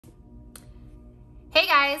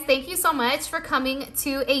guys, thank you so much for coming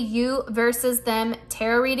to a you versus them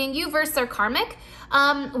tarot reading, you versus their karmic.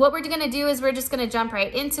 What we're gonna do is we're just gonna jump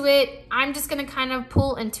right into it. I'm just gonna kind of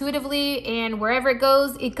pull intuitively, and wherever it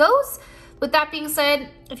goes, it goes. With that being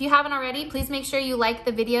said, if you haven't already, please make sure you like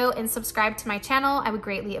the video and subscribe to my channel. I would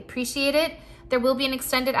greatly appreciate it. There will be an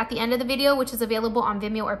extended at the end of the video, which is available on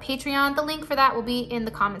Vimeo or Patreon. The link for that will be in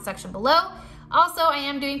the comment section below. Also, I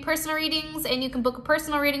am doing personal readings, and you can book a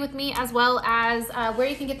personal reading with me, as well as where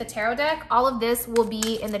you can get the tarot deck. All of this will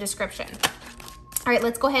be in the description. All right,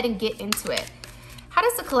 let's go ahead and get into it. How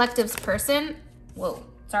does the collective's person, whoa,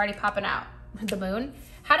 it's already popping out, the moon.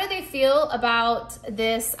 How do they feel about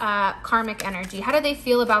this karmic energy? How do they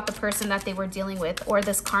feel about the person that they were dealing with, or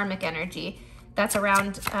this karmic energy that's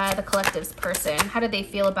around the collective's person? How do they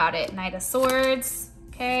feel about it? Knight of Swords,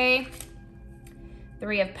 okay.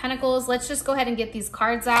 Three of Pentacles. Let's just go ahead and get these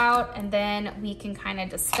cards out, and then we can kind of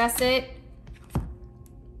discuss it.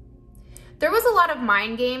 There was a lot of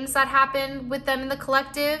mind games that happened with them in the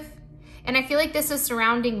collective, and I feel like this is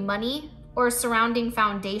surrounding money, or surrounding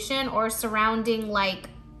foundation, or surrounding, like,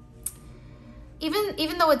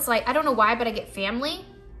 even though it's like, I don't know why, but I get family.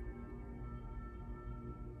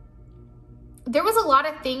 There was a lot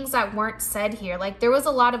of things that weren't said here. Like, there was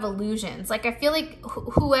a lot of illusions. Like, I feel like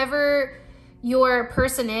whoever your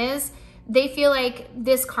person is, they feel like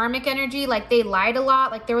this karmic energy, like they lied a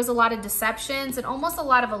lot, like there was a lot of deceptions and almost a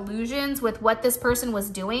lot of illusions with what this person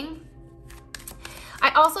was doing.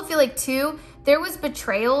 I also feel like too, there was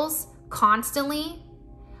betrayals constantly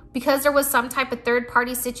because there was some type of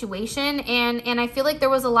third-party situation, and I feel like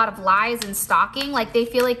there was a lot of lies and stalking. Like, they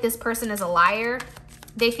feel like this person is a liar.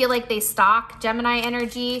 They feel like they stalk. Gemini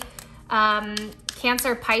energy,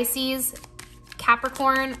 Cancer, Pisces,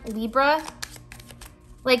 Capricorn, Libra.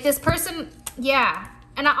 Like, this person, yeah.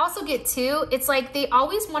 And I also get too, it's like they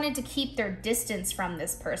always wanted to keep their distance from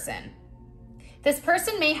this person. This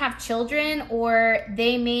person may have children, or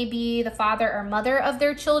they may be the father or mother of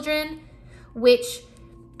their children, which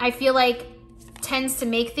I feel like tends to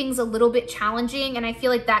make things a little bit challenging, and I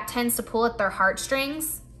feel like that tends to pull at their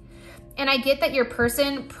heartstrings. And I get that your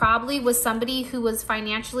person probably was somebody who was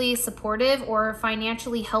financially supportive or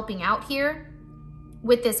financially helping out here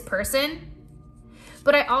with this person.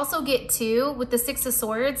 But I also get too, with the Six of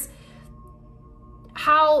Swords,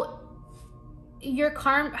 how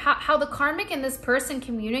the karmic and this person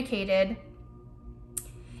communicated,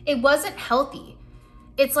 it wasn't healthy.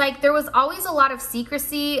 It's like there was always a lot of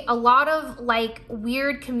secrecy, a lot of like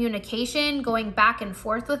weird communication going back and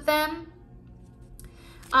forth with them.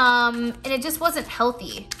 And it just wasn't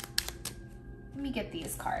healthy. Let me get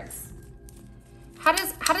these cards. How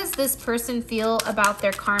does this person feel about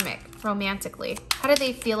their karmic romantically? How do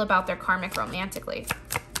they feel about their karmic romantically?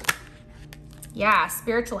 Yeah,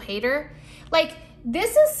 spiritual hater. Like,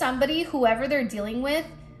 this is somebody, whoever they're dealing with,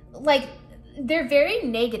 like, they're very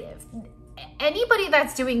negative. Anybody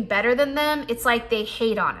that's doing better than them, it's like they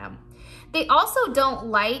hate on them. They also don't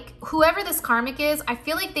like, whoever this karmic is, I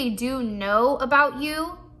feel like they do know about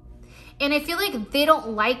you. And I feel like they don't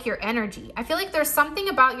like your energy. I feel like there's something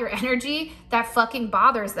about your energy that fucking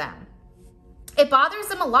bothers them. It bothers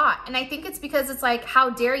them a lot. And I think it's because it's like,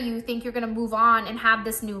 how dare you think you're gonna move on and have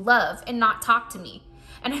this new love and not talk to me?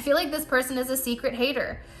 And I feel like this person is a secret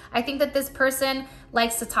hater. I think that this person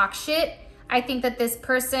likes to talk shit. I think that this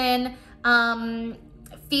person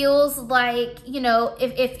feels like, you know,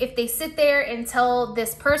 if they sit there and tell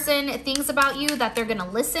this person things about you, that they're gonna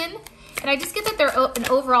listen. And I just get that they're an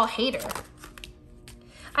overall hater.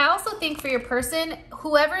 I also think for your person,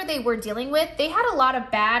 whoever they were dealing with, they had a lot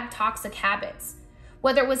of bad toxic habits.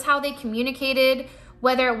 Whether it was how they communicated,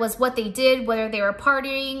 whether it was what they did, whether they were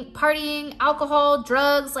partying, alcohol,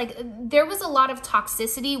 drugs, like there was a lot of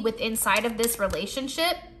toxicity inside of this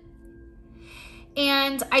relationship.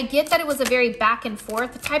 And I get that it was a very back and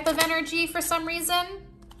forth type of energy for some reason.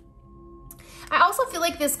 I also feel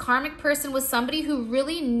like this karmic person was somebody who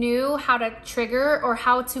really knew how to trigger or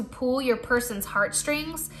how to pull your person's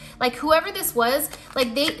heartstrings. Like, whoever this was,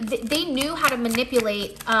 like they knew how to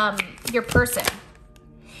manipulate your person.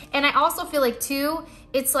 And I also feel like too,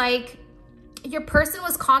 it's like your person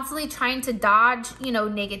was constantly trying to dodge, you know,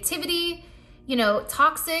 negativity, you know,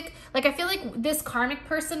 toxic. Like, I feel like this karmic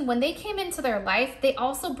person, when they came into their life, they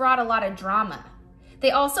also brought a lot of drama. They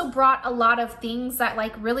also brought a lot of things that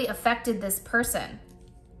like really affected this person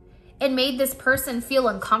and made this person feel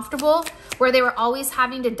uncomfortable, where they were always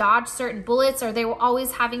having to dodge certain bullets, or they were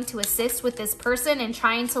always having to assist with this person and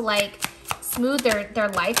trying to like smooth their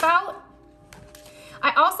life out.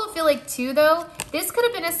 I also feel like too, though, this could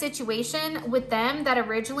have been a situation with them that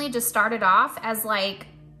originally just started off as like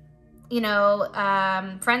you know,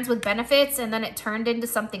 friends with benefits, and then it turned into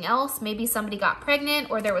something else. Maybe somebody got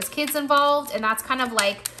pregnant or there was kids involved, and that's kind of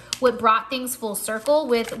like what brought things full circle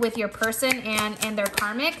with your person and their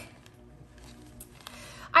karmic.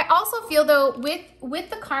 I also feel though with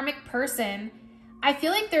the karmic person, I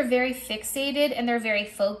feel like they're very fixated and they're very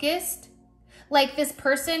focused. Like this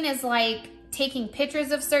person is like taking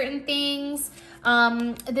pictures of certain things.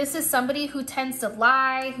 This is somebody who tends to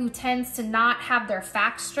lie, who tends to not have their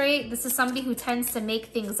facts straight. This is somebody who tends to make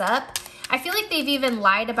things up. I feel like they've even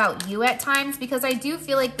lied about you at times, because I do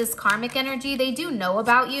feel like this karmic energy, they do know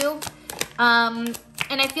about you. And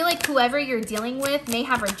I feel like whoever you're dealing with may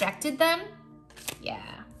have rejected them. Yeah.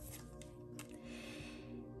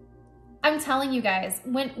 I'm telling you guys,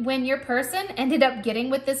 when your person ended up getting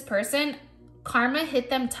with this person, karma hit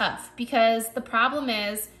them tough, because the problem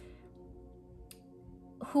is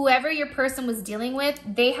whoever your person was dealing with,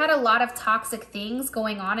 they had a lot of toxic things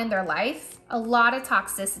going on in their life, a lot of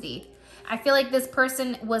toxicity. I feel like this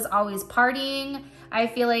person was always partying. I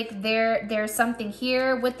feel like there's something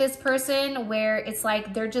here with this person where it's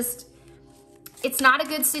like it's not a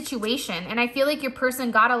good situation. And I feel like your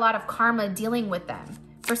person got a lot of karma dealing with them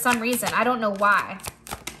for some reason. I don't know why.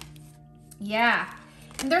 Yeah.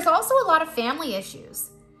 And there's also a lot of family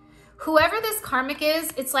issues. Whoever this karmic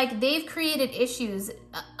is, it's like they've created issues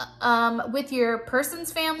with your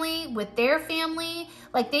person's family, with their family.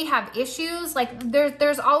 Like they have issues. Like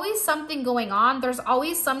there's always something going on. There's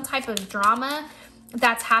always some type of drama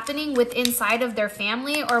that's happening with inside of their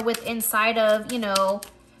family, or with inside of, you know,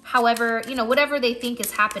 however, you know, whatever they think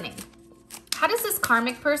is happening. How does this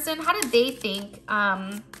karmic person, how do they think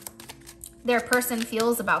their person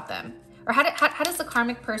feels about them? Or how does the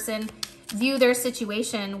karmic person view their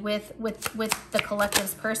situation with the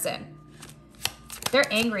collective's person? They're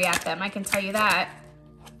angry at them, I can tell you that.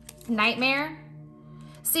 Nightmare.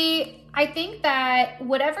 See, I think that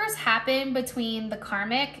whatever's happened between the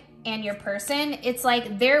karmic and your person, it's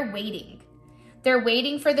like they're waiting. They're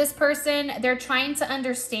waiting for this person. They're trying to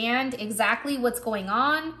understand exactly what's going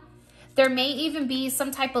on. There may even be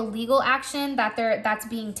some type of legal action that's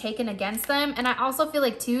being taken against them. And I also feel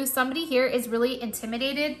like too, somebody here is really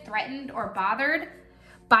intimidated, threatened, or bothered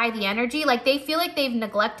by the energy. Like they feel like they've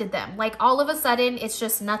neglected them. Like all of a sudden, it's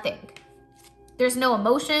just nothing. There's no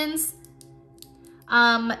emotions.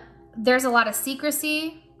 There's a lot of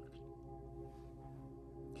secrecy.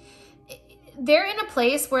 They're in a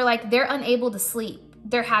place where like they're unable to sleep.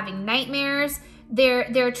 They're having nightmares.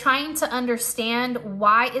 They're trying to understand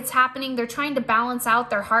why it's happening. They're trying to balance out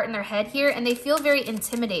their heart and their head here, and they feel very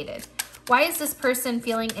intimidated. Why is this person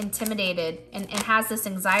feeling intimidated and has this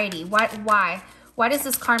anxiety? Why? Why does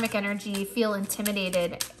this karmic energy feel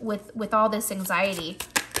intimidated with all this anxiety?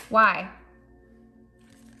 Why?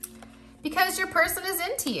 Because your person is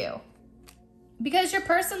into you. Because your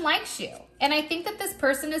person likes you. And I think that this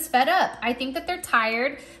person is fed up. I think that they're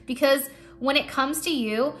tired, because when it comes to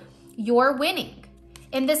you, you're winning.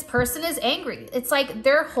 And this person is angry. It's like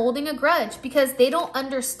they're holding a grudge because they don't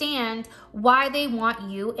understand why they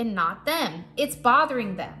want you and not them. It's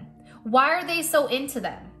bothering them. Why are they so into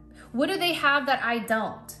them? What do they have that I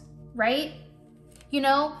don't, right? You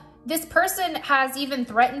know, this person has even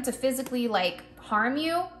threatened to physically like harm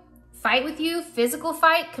you, fight with you, physical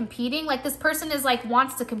fight, competing. Like this person is like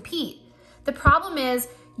wants to compete. The problem is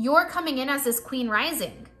you're coming in as this queen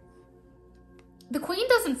rising. The queen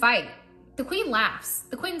doesn't fight. The queen laughs.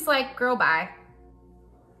 The queen's like, girl, bye.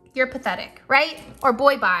 You're pathetic, right? Or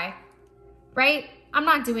boy, bye, right? I'm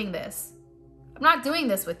not doing this. I'm not doing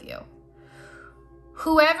this with you.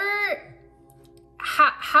 Whoever,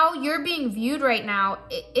 how you're being viewed right now,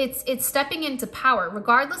 it's stepping into power.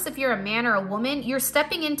 Regardless if you're a man or a woman, you're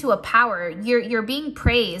stepping into a power. You're being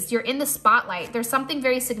praised. You're in the spotlight. There's something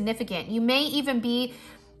very significant. You may even be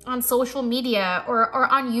on social media or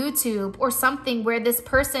on YouTube or something where this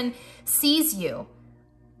person sees you.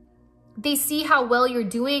 They see how well you're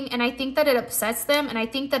doing, and I think that it upsets them, and I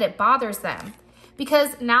think that it bothers them,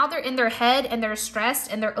 because now they're in their head and they're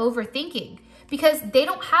stressed and they're overthinking because they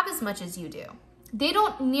don't have as much as you do. They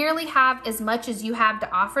don't nearly have as much as you have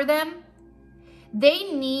to offer them.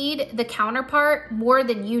 They need the counterpart more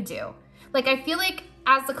than you do. Like I feel like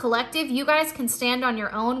as a collective, you guys can stand on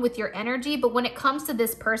your own with your energy, but when it comes to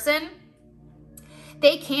this person,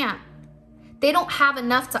 they can't. They don't have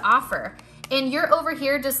enough to offer. And you're over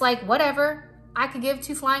here just like, whatever, I could give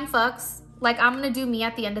two flying fucks. Like I'm gonna do me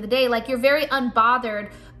at the end of the day. Like you're very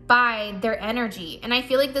unbothered by their energy. And I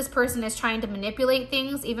feel like this person is trying to manipulate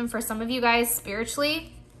things, even for some of you guys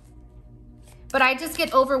spiritually. But I just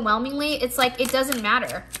get overwhelmingly, it's like, it doesn't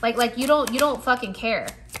matter. Like you don't fucking care.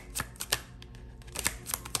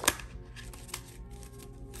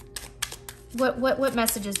 What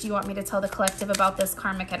messages do you want me to tell the collective about this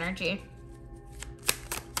karmic energy?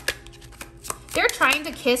 They're trying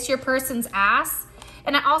to kiss your person's ass.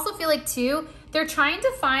 And I also feel like too, they're trying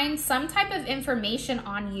to find some type of information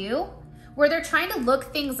on you where they're trying to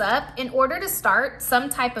look things up in order to start some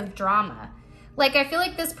type of drama. Like, I feel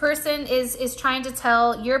like this person is trying to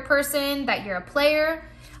tell your person that you're a player.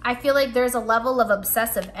 I feel like there's a level of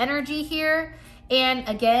obsessive energy here. And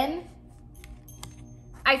again,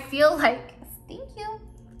 I feel like, thank you.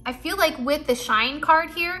 I feel like with the Shine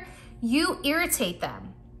card here, you irritate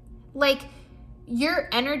them. Like, your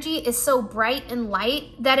energy is so bright and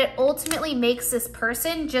light that it ultimately makes this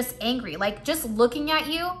person just angry. Like, just looking at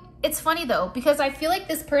you. It's funny though, because I feel like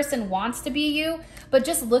this person wants to be you, but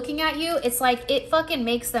just looking at you, it's like it fucking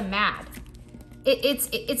makes them mad.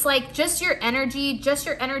 It's like just your energy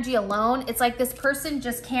alone. It's like this person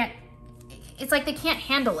just can't, it's like they can't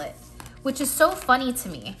handle it, which is so funny to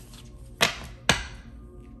me.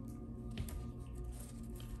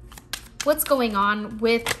 What's going on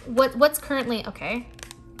with what's currently, okay,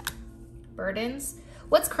 burdens.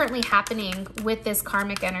 What's currently happening with this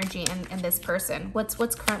karmic energy and this person? What's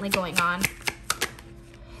currently going on?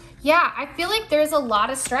 Yeah, I feel like there's a lot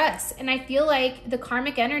of stress, and I feel like the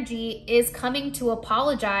karmic energy is coming to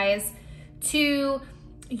apologize to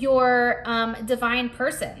your divine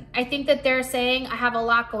person. I think that they're saying, I have a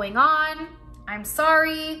lot going on. I'm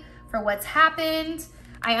sorry for what's happened.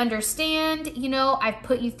 I understand, you know, I've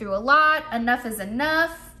put you through a lot. Enough is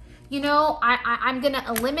enough. You know, I'm gonna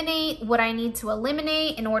eliminate what I need to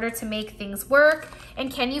eliminate in order to make things work. And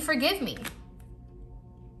can you forgive me?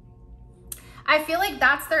 I feel like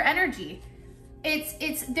that's their energy.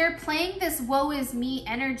 They're playing this woe is me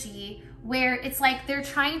energy where it's like they're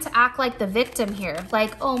trying to act like the victim here.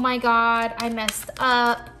 Like, oh my God, I messed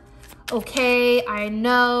up. Okay, I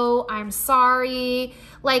know, I'm sorry.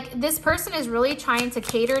 Like, this person is really trying to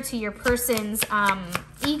cater to your person's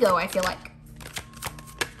ego, I feel like.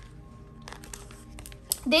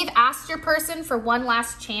 They've asked your person for one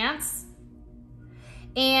last chance,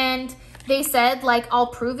 and they said, like, I'll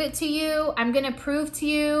prove it to you. I'm going to prove to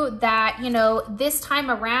you that, you know, this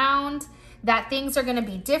time around that things are going to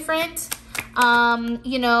be different.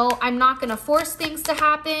 You know, I'm not going to force things to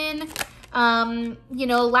happen. You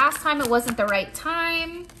know, last time it wasn't the right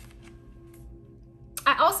time.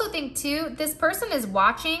 I also think too, this person is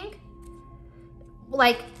watching,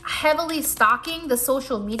 like heavily stalking the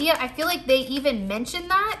social media. I feel like they even mentioned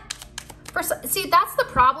that. See, that's the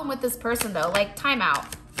problem with this person though. Like, time out.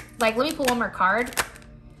 Like, let me pull one more card.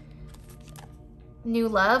 New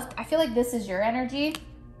love. I feel like this is your energy.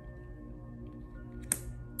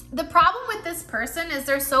 The problem with this person is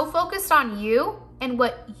they're so focused on you and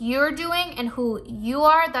what you're doing and who you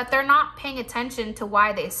are that they're not paying attention to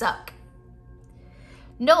why they suck.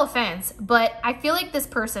 No offense, but I feel like this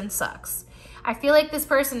person sucks. I feel like this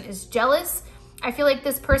person is jealous. I feel like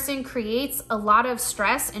this person creates a lot of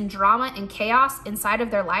stress and drama and chaos inside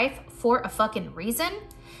of their life for a fucking reason.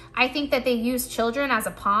 I think that they use children as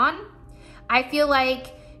a pawn. I feel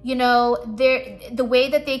like, you know, the way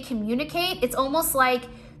that they communicate, it's almost like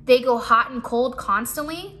they go hot and cold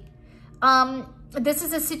constantly. This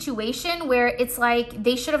is a situation where it's like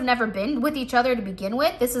they should have never been with each other to begin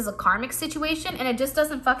with. This is a karmic situation and it just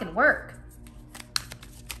doesn't fucking work.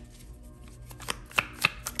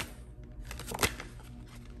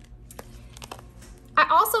 I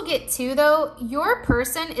also get too though, your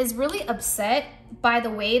person is really upset by the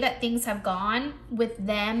way that things have gone with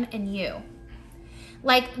them and you.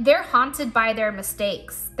 Like, they're haunted by their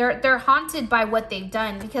mistakes. They're haunted by what they've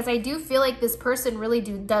done, because I do feel like this person really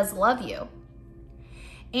does love you.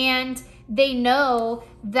 And they know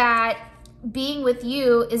that being with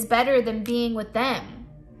you is better than being with them.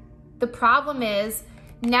 The problem is,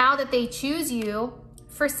 now that they choose you,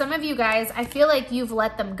 for some of you guys, I feel like you've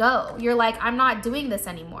let them go. You're like, I'm not doing this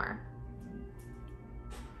anymore.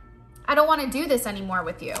 I don't want to do this anymore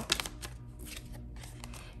with you.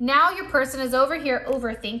 Now your person is over here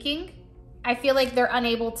overthinking. I feel like they're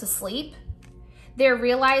unable to sleep. They're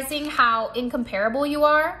realizing how incomparable you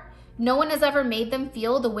are. No one has ever made them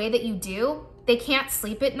feel the way that you do. They can't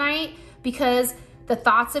sleep at night because the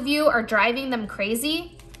thoughts of you are driving them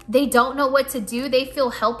crazy. They don't know what to do. They feel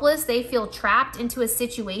helpless. They feel trapped into a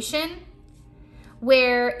situation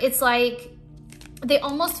where it's like they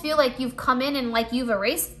almost feel like you've come in and like you've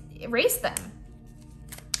erased them.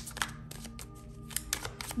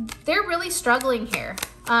 They're really struggling here,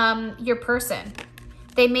 your person.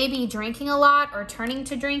 They may be drinking a lot or turning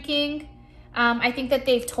to drinking. I think that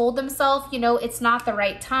they've told themselves, you know, it's not the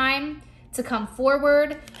right time to come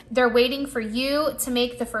forward. They're waiting for you to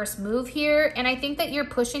make the first move here. And I think that you're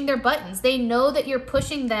pushing their buttons. They know that you're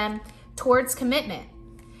pushing them towards commitment.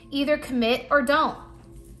 Either commit or don't.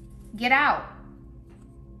 Get out.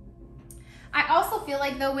 I also feel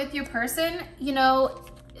like though with your person, you know,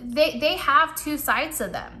 they have two sides to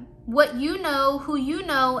them. What you know, who you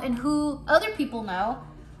know, and who other people know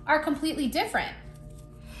are completely different.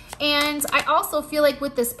 And I also feel like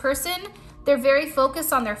with this person, they're very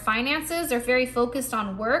focused on their finances. They're very focused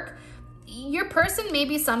on work. Your person may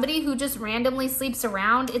be somebody who just randomly sleeps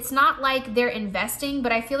around. It's not like they're investing,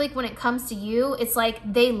 but I feel like when it comes to you, it's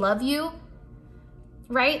like they love you,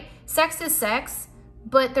 right? Sex is sex,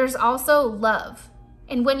 but there's also love.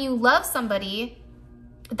 And when you love somebody,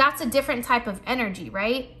 that's a different type of energy,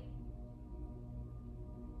 right?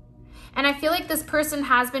 And I feel like this person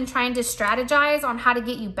has been trying to strategize on how to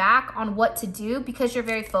get you back, on what to do, because you're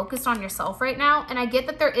very focused on yourself right now. And I get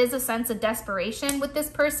that there is a sense of desperation with this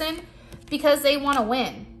person because they want to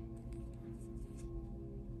win.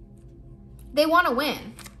 They want to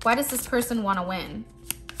win. Why does this person want to win?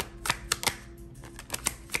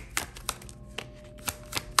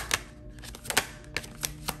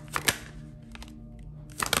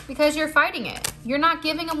 Because you're fighting it. You're not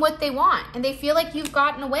giving them what they want, and they feel like you've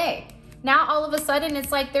gotten away. Now, all of a sudden,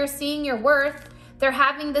 it's like they're seeing your worth. They're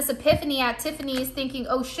having this epiphany at Tiffany's thinking,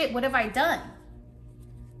 oh shit, what have I done?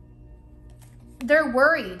 They're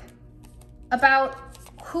worried about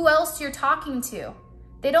who else you're talking to.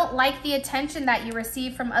 They don't like the attention that you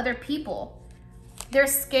receive from other people. They're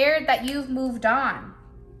scared that you've moved on,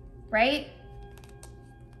 right?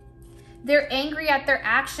 They're angry at their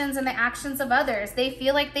actions and the actions of others. They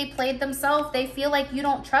feel like they played themselves. They feel like you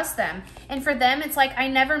don't trust them. And for them, it's like, I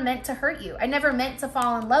never meant to hurt you. I never meant to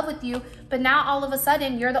fall in love with you. But now all of a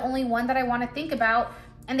sudden, you're the only one that I want to think about.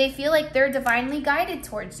 And they feel like they're divinely guided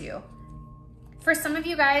towards you. For some of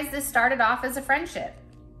you guys, this started off as a friendship.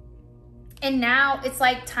 And now it's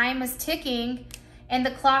like time is ticking and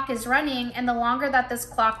the clock is running. And the longer that this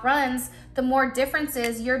clock runs, the more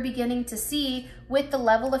differences you're beginning to see with the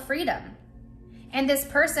level of freedom. And this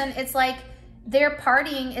person, it's like their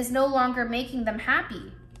partying is no longer making them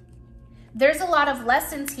happy. There's a lot of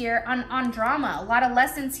lessons here on drama, a lot of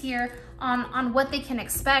lessons here on what they can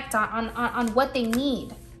expect, on what they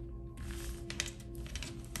need.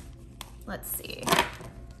 Let's see.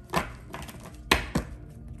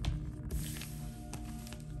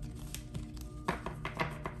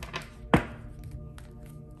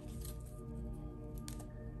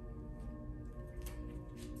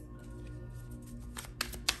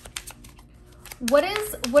 What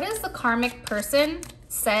is the karmic person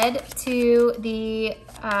said to the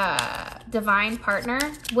divine partner?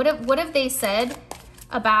 What have they said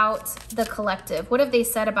about the collective? What have they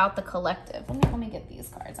said about the collective? Let me get these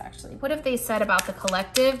cards actually. What have they said about the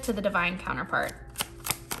collective to the divine counterpart?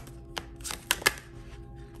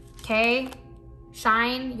 Okay,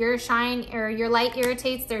 shine, your light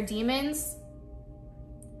irritates their demons.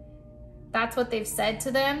 That's what they've said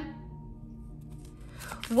to them.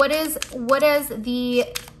 What is the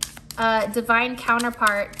divine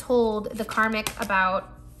counterpart told the karmic about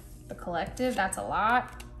the collective? That's a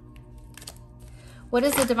lot. What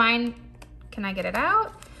is the divine, can I get it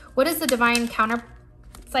out? What is the divine counter?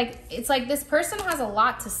 It's like this person has a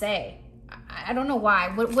lot to say. I don't know why.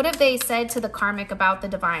 What have they said to the karmic about the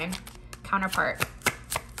divine counterpart?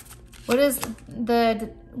 What is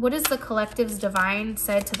the collective's divine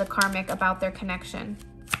said to the karmic about their connection?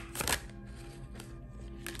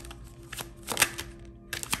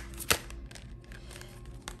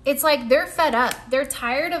 It's like they're fed up. They're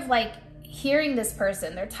tired of like hearing this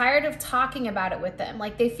person. They're tired of talking about it with them.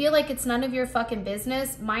 Like they feel like it's none of your fucking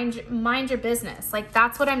business. Mind your business. Like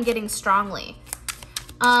that's what I'm getting strongly.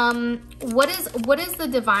 What is the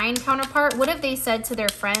divine counterpart? What have they said to their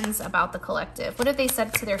friends about the collective? What have they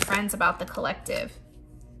said to their friends about the collective?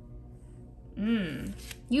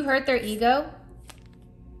 You hurt their ego.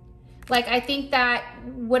 Like, I think that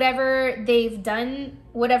whatever they've done,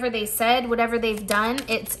 whatever they said, whatever they've done,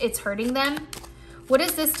 it's hurting them. What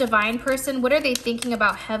is this divine person? What are they thinking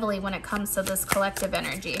about heavily when it comes to this collective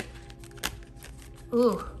energy?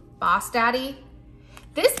 Ooh, boss daddy.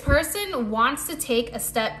 This person wants to take a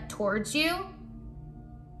step towards you.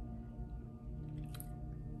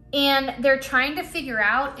 And they're trying to figure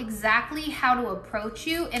out exactly how to approach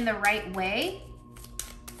you in the right way.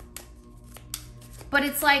 But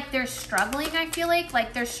it's like they're struggling, I feel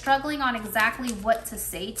like they're struggling on exactly what to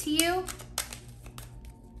say to you.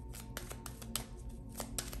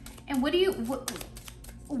 And what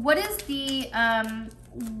is the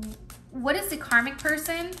karmic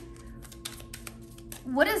person?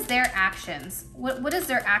 what is their actions? What is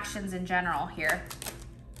their actions in general here?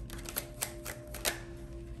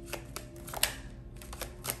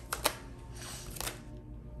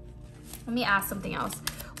 Let me ask something else.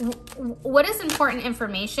 What is important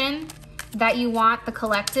information that you want the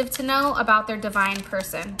collective to know about their divine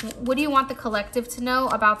person? What do you want the collective to know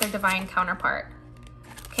about their divine counterpart?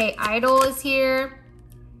 Okay, idol is here.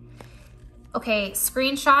 Okay,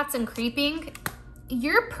 screenshots and creeping.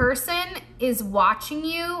 Your person is watching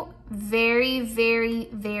you very, very,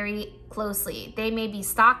 very closely. They may be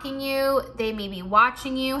stalking you. They may be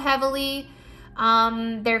watching you heavily.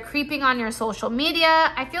 They're creeping on your social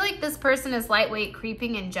media. I feel like this person is lightweight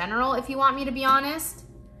creeping in general, if you want me to be honest.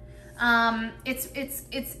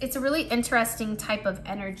 It's a really interesting type of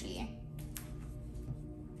energy.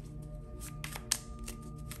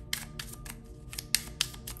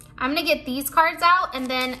 I'm gonna get these cards out, and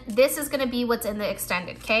then this is gonna be what's in the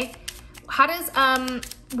extended, okay? How does,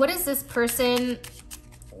 what is this person,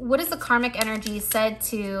 what is the karmic energy said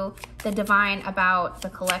to the divine about the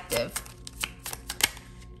collective?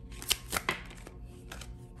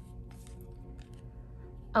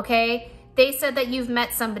 Okay, they said that you've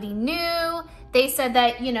met somebody new. They said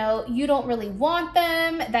that, you know, you don't really want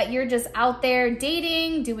them, that you're just out there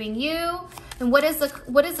dating, doing you. And what is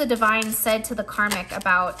the divine said to the karmic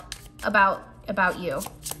about you?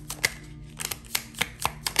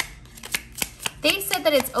 They said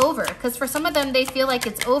that it's over, because for some of them, they feel like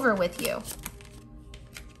it's over with you.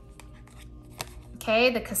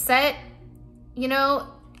 Okay, the cassette, you know,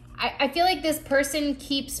 I feel like this person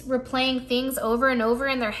keeps replaying things over and over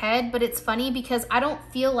in their head, but it's funny because I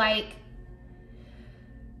feel like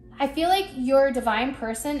your divine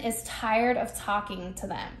person is tired of talking to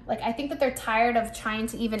them. Like, I think that they're tired of trying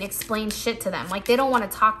to even explain shit to them. Like, they don't want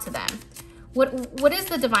to talk to them. What is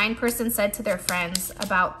the divine person said to their friends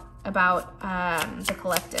about the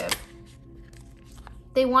collective?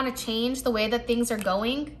 They want to change the way that things are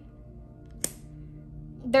going.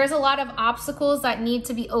 There's a lot of obstacles that need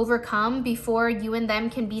to be overcome before you and them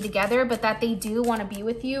can be together, but that they do want to be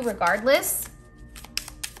with you regardless.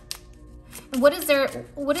 And what is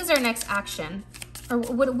their next action? Or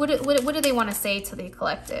what do they want to say to the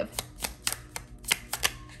collective?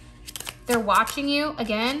 They're watching you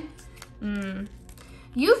again.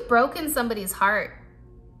 You've broken somebody's heart.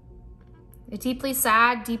 They're deeply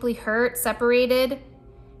sad, deeply hurt, separated.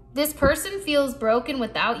 This person feels broken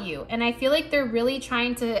without you, and I feel like they're really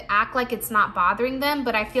trying to act like it's not bothering them,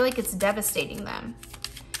 but I feel like it's devastating them.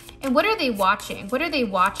 And what are they watching? What are they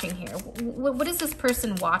watching here? What is this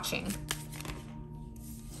person watching?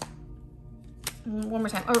 One more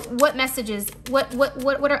time. Or what messages, what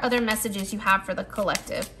are other messages you have for the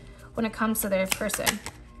collective when it comes to their person?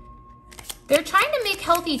 They're trying to make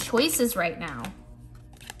healthy choices right now.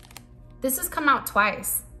 This has come out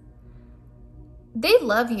twice. They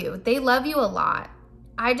love you. They love you a lot.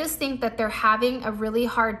 I just think that they're having a really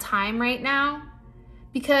hard time right now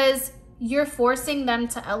because you're forcing them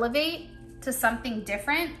to elevate to something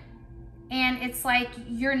different. And it's like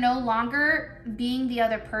you're no longer being the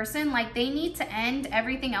other person. Like, they need to end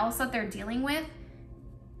everything else that they're dealing with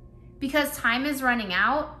because time is running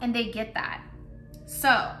out, and they get that.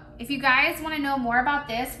 So if you guys want to know more about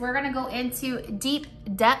this, we're going to go into deep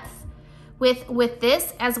depth with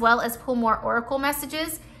this, as well as pull more oracle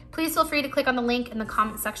messages. Please feel free to click on the link in the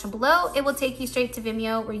comment section below. It will take you straight to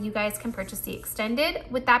Vimeo, where you guys can purchase the extended.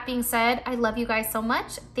 With that being said, I love you guys so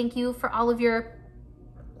much. Thank you for all of your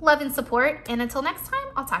love and support. And until next time,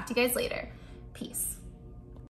 I'll talk to you guys later. Peace.